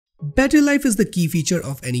Battery life is the key feature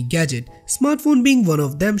of any gadget, smartphone being one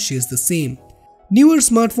of them shares the same. Newer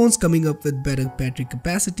smartphones coming up with better battery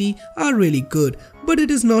capacity are really good, but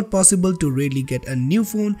it is not possible to really get a new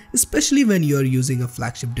phone, especially when you are using a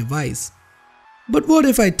flagship device. But what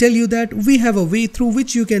if I tell you that we have a way through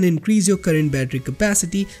which you can increase your current battery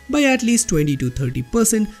capacity by at least 20 to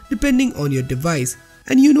 30% depending on your device.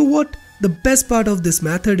 And you know what? The best part of this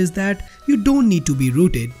method is that you don't need to be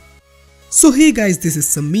rooted. So hey guys, this is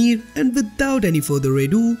Samir, and without any further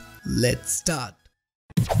ado, let's start.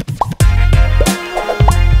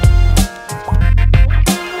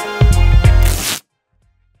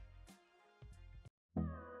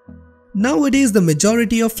 Nowadays, the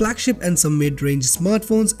majority of flagship and some mid-range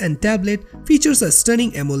smartphones and tablet features a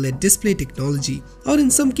stunning AMOLED display technology, or in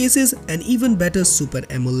some cases an even better Super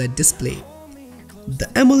AMOLED display. The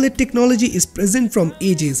AMOLED technology is present from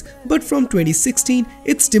ages, but from 2016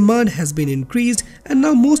 its demand has been increased and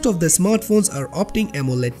now most of the smartphones are opting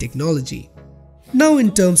AMOLED technology. Now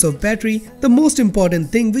in terms of battery, the most important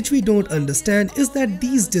thing which we don't understand is that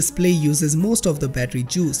these display uses most of the battery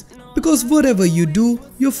juice, because whatever you do,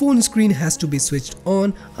 your phone screen has to be switched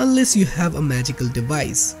on unless you have a magical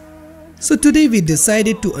device. So today we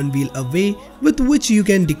decided to unveil a way with which you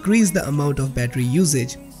can decrease the amount of battery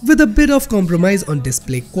usage, with a bit of compromise on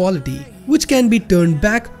display quality, which can be turned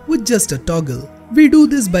back with just a toggle. We do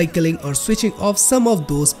this by killing or switching off some of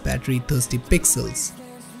those battery thirsty pixels.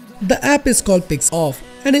 The app is called PixOff,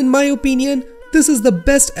 and in my opinion, this is the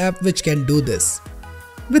best app which can do this.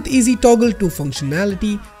 With easy toggle to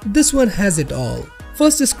functionality, this one has it all.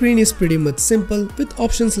 First screen is pretty much simple with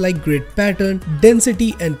options like grid pattern,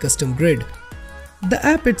 density and custom grid. The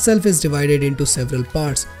app itself is divided into several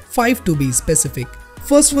parts, 5 to be specific.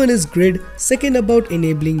 First one is grid, second about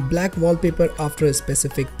enabling black wallpaper after a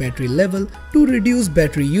specific battery level to reduce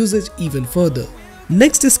battery usage even further.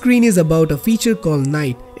 Next screen is about a feature called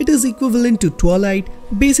night. It is equivalent to twilight.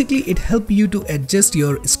 Basically it helps you to adjust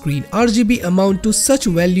your screen RGB amount to such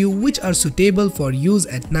value which are suitable for use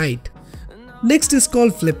at night. Next is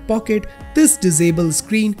called flip pocket. This disables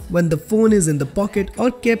screen when the phone is in the pocket or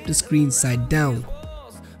kept screen side down.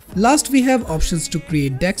 Last we have options to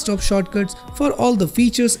create desktop shortcuts for all the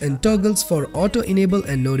features and toggles for auto enable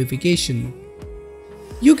and notification.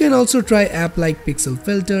 You can also try app like Pixel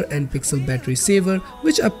Filter and Pixel Battery Saver,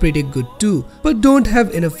 which are pretty good too, but don't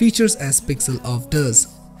have enough features as Pixel Off does.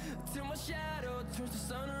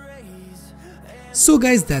 So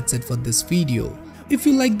guys, that's it for this video. If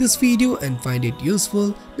you like this video and find it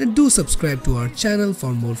useful, then do subscribe to our channel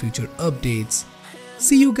for more future updates.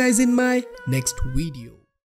 See you guys in my next video.